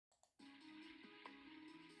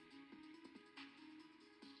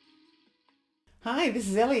Hi, this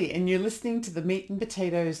is Ellie, and you're listening to the Meat and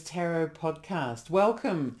Potatoes Tarot podcast.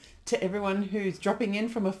 Welcome to everyone who's dropping in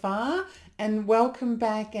from afar, and welcome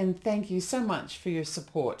back, and thank you so much for your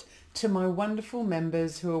support to my wonderful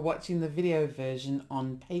members who are watching the video version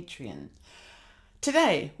on Patreon.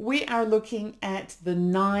 Today, we are looking at the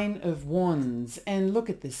Nine of Wands, and look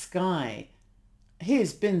at this guy.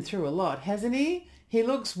 He's been through a lot, hasn't he? He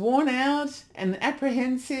looks worn out and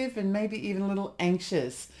apprehensive and maybe even a little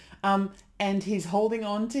anxious. And he's holding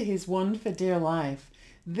on to his wand for dear life.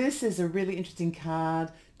 This is a really interesting card,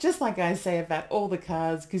 just like I say about all the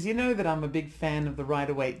cards, because you know that I'm a big fan of the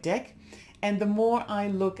Rider-Waite deck. And the more I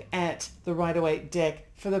look at the Rider-Waite deck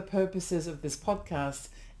for the purposes of this podcast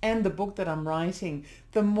and the book that I'm writing,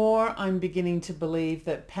 the more I'm beginning to believe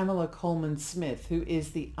that Pamela Coleman Smith, who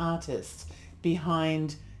is the artist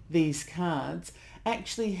behind these cards,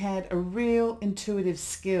 actually had a real intuitive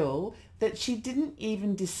skill that she didn't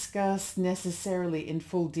even discuss necessarily in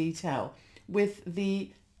full detail with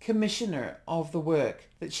the commissioner of the work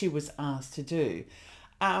that she was asked to do.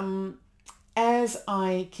 As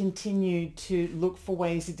I continue to look for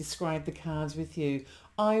ways to describe the cards with you,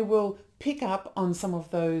 I will pick up on some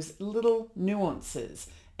of those little nuances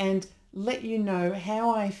and let you know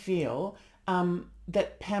how I feel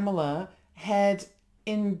that Pamela had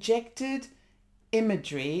injected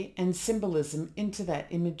imagery and symbolism into that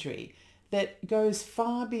imagery that goes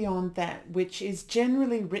far beyond that which is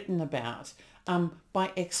generally written about by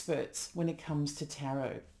experts when it comes to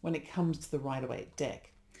tarot, when it comes to the Rider-Waite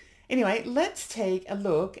deck. Anyway, let's take a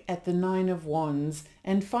look at the Nine of Wands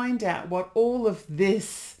and find out what all of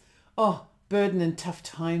this, burden and tough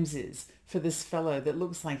times is for this fellow that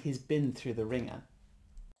looks like he's been through the ringer.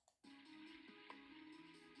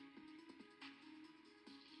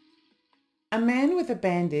 A man with a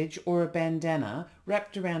bandage or a bandana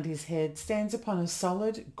wrapped around his head stands upon a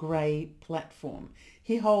solid grey platform.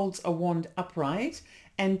 He holds a wand upright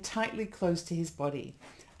and tightly close to his body.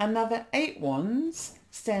 Another 8 wands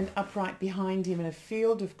stand upright behind him in a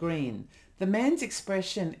field of green. The man's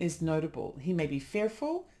expression is notable. He may be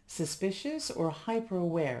fearful, suspicious, or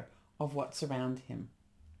hyper-aware of what's around him.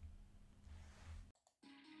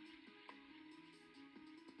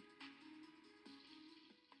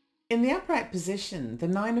 In the upright position, the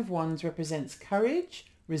Nine of Wands represents courage,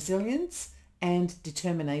 resilience, and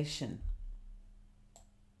determination.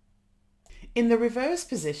 In the reverse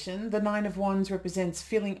position, the Nine of Wands represents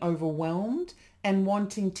feeling overwhelmed and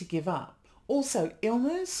wanting to give up. Also,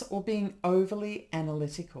 illness or being overly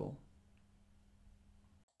analytical.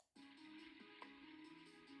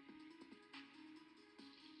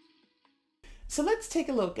 So let's take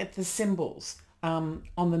a look at the symbols on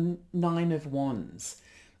the Nine of Wands.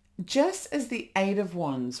 Just as the 8 of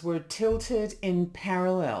Wands were tilted in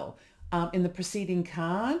parallel in the preceding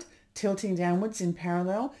card, tilting downwards in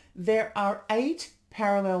parallel, there are 8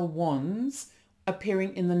 parallel wands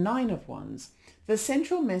appearing in the 9 of Wands. The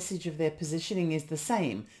central message of their positioning is the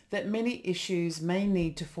same, that many issues may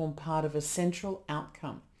need to form part of a central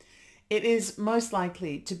outcome. It is most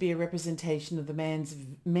likely to be a representation of the man's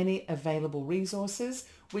many available resources,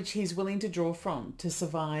 which he's willing to draw from to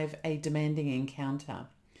survive a demanding encounter.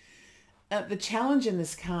 The challenge in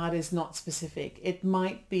this card is not specific. It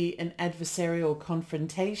might be an adversarial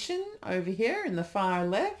confrontation over here in the far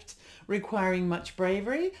left, requiring much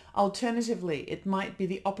bravery. Alternatively, it might be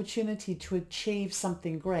the opportunity to achieve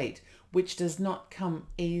something great, which does not come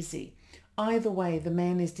easy. Either way, the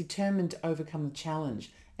man is determined to overcome the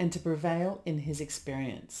challenge and to prevail in his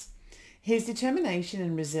experience. His determination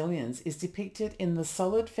and resilience is depicted in the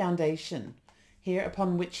solid foundation here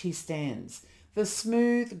upon which he stands. The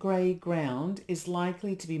smooth grey ground is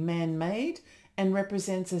likely to be man-made and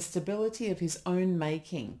represents a stability of his own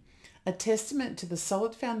making, a testament to the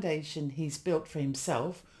solid foundation he's built for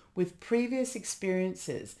himself with previous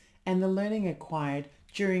experiences and the learning acquired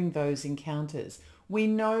during those encounters. We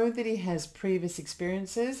know that he has previous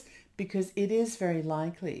experiences because it is very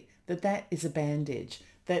likely that that is a bandage,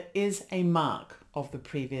 that is a mark of the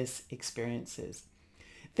previous experiences.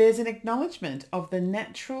 There's an acknowledgement of the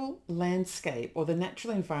natural landscape or the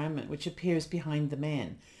natural environment which appears behind the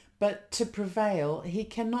man. But to prevail, he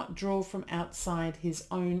cannot draw from outside his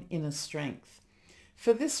own inner strength.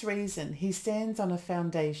 For this reason, he stands on a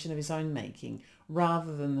foundation of his own making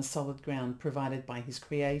rather than the solid ground provided by his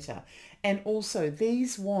creator. And also,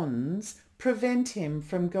 these wands prevent him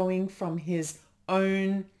from going from his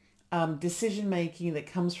own decision-making that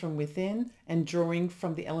comes from within and drawing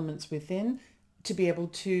from the elements within to be able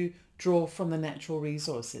to draw from the natural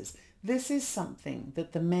resources. This is something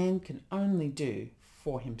that the man can only do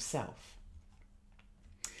for himself.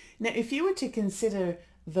 Now, if you were to consider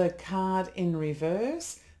the card in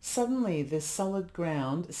reverse, suddenly this solid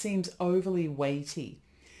ground seems overly weighty.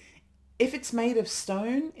 If it's made of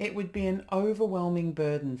stone, it would be an overwhelming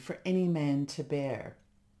burden for any man to bear.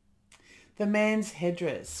 The man's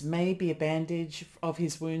headdress may be a bandage of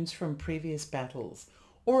his wounds from previous battles,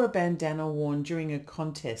 or a bandana worn during a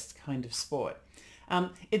contest kind of sport.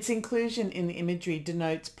 Its inclusion in the imagery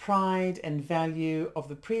denotes pride and value of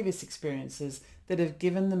the previous experiences that have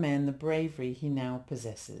given the man the bravery he now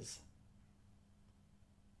possesses.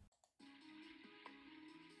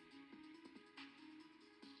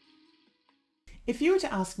 If you were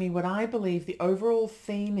to ask me what I believe the overall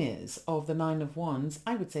theme is of the Nine of Wands,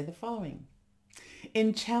 I would say the following.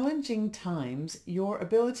 In challenging times, your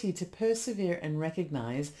ability to persevere and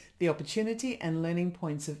recognize the opportunity and learning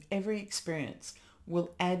points of every experience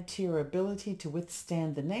will add to your ability to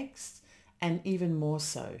withstand the next, and even more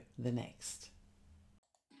so the next.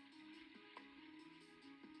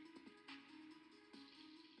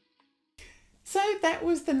 So that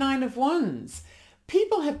was the Nine of Wands.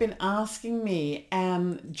 People have been asking me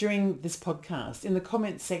during this podcast in the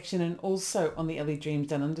comments section and also on the Ellie Dreams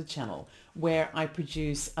Down Under channel, where I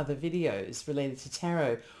produce other videos related to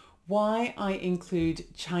tarot, why I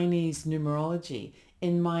include Chinese numerology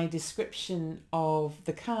in my description of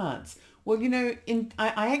the cards. Well, you know,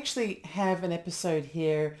 I actually have an episode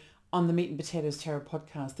here on the Meat and Potatoes Tarot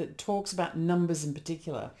podcast that talks about numbers in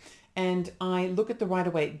particular. And I look at the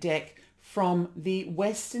Rider-Waite deck from the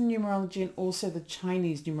Western numerology and also the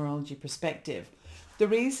Chinese numerology perspective. The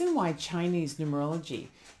reason why Chinese numerology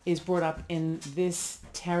is brought up in this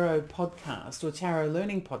tarot podcast or tarot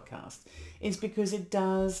learning podcast is because it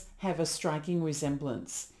does have a striking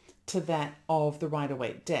resemblance to that of the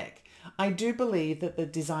Rider-Waite deck. I do believe that the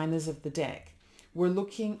designers of the deck were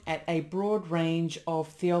looking at a broad range of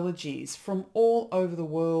theologies from all over the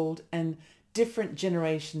world and different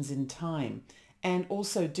generations in time, and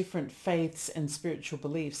also different faiths and spiritual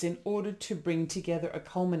beliefs in order to bring together a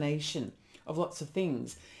culmination of lots of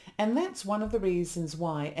things. And that's one of the reasons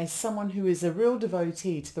why, as someone who is a real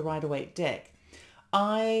devotee to the Rider-Waite deck,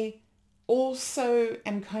 I also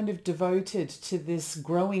am kind of devoted to this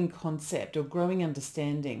growing concept or growing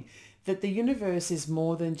understanding that the universe is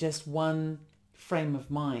more than just one frame of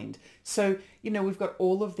mind. So, you know, we've got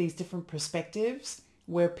all of these different perspectives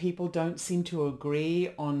where people don't seem to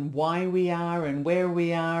agree on why we are and where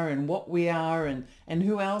we are and what we are and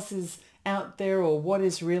who else is out there, or what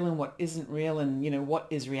is real and what isn't real, and, you know, what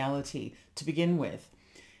is reality to begin with.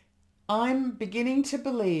 I'm beginning to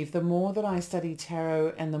believe, the more that I study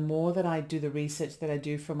tarot and the more that I do the research that I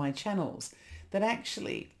do for my channels, that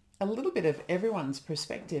actually a little bit of everyone's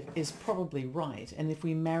perspective is probably right. And if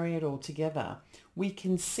we marry it all together, we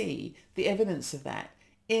can see the evidence of that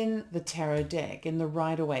in the tarot deck, in the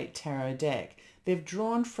Rider-Waite tarot deck. They've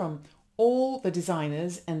drawn from all the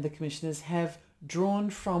designers, and the commissioners have drawn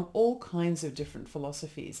from all kinds of different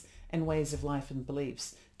philosophies and ways of life and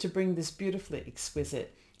beliefs to bring this beautifully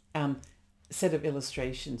exquisite set of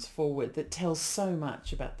illustrations forward that tells so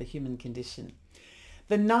much about the human condition.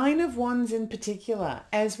 The Nine of Wands in particular,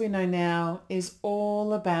 as we know now, is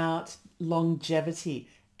all about longevity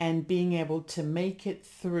and being able to make it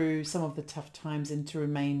through some of the tough times and to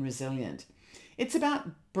remain resilient. It's about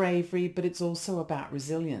bravery, but it's also about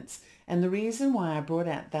resilience. And the reason why I brought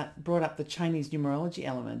up the Chinese numerology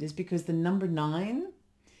element is because the number 9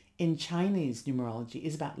 in Chinese numerology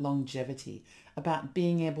is about longevity, about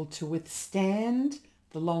being able to withstand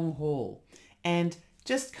the long haul and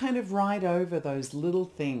just kind of ride over those little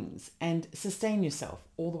things and sustain yourself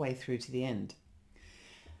all the way through to the end.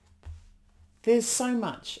 There's so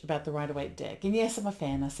much about the Rider-Waite deck. And yes, I'm a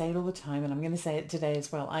fan. I say it all the time, and I'm going to say it today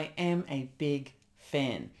as well. I am a big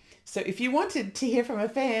fan. So if you wanted to hear from a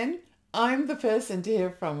fan, I'm the person to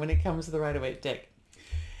hear from when it comes to the Rider-Waite deck.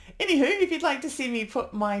 Anywho, if you'd like to see me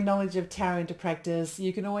put my knowledge of tarot into practice,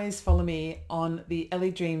 you can always follow me on the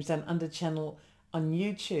Ellie Dreams Down Under channel on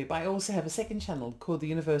YouTube. I also have a second channel called The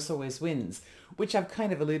Universe Always Wins, which I've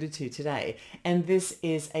kind of alluded to today. And this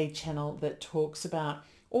is a channel that talks about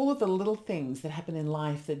all of the little things that happen in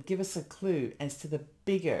life that give us a clue as to the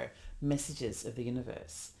bigger messages of the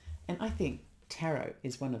universe. And I think tarot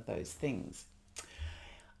is one of those things.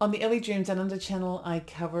 On the Ellie Dreams Down Under channel, I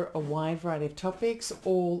cover a wide variety of topics.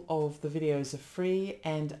 All of the videos are free,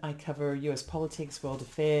 and I cover US politics, world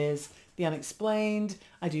affairs, the unexplained.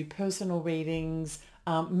 I do personal readings,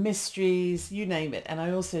 mysteries, you name it. And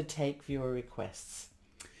I also take viewer requests.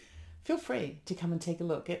 Feel free to come and take a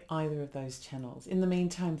look at either of those channels. In the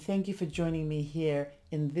meantime, thank you for joining me here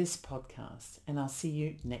in this podcast, and I'll see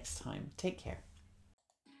you next time. Take care.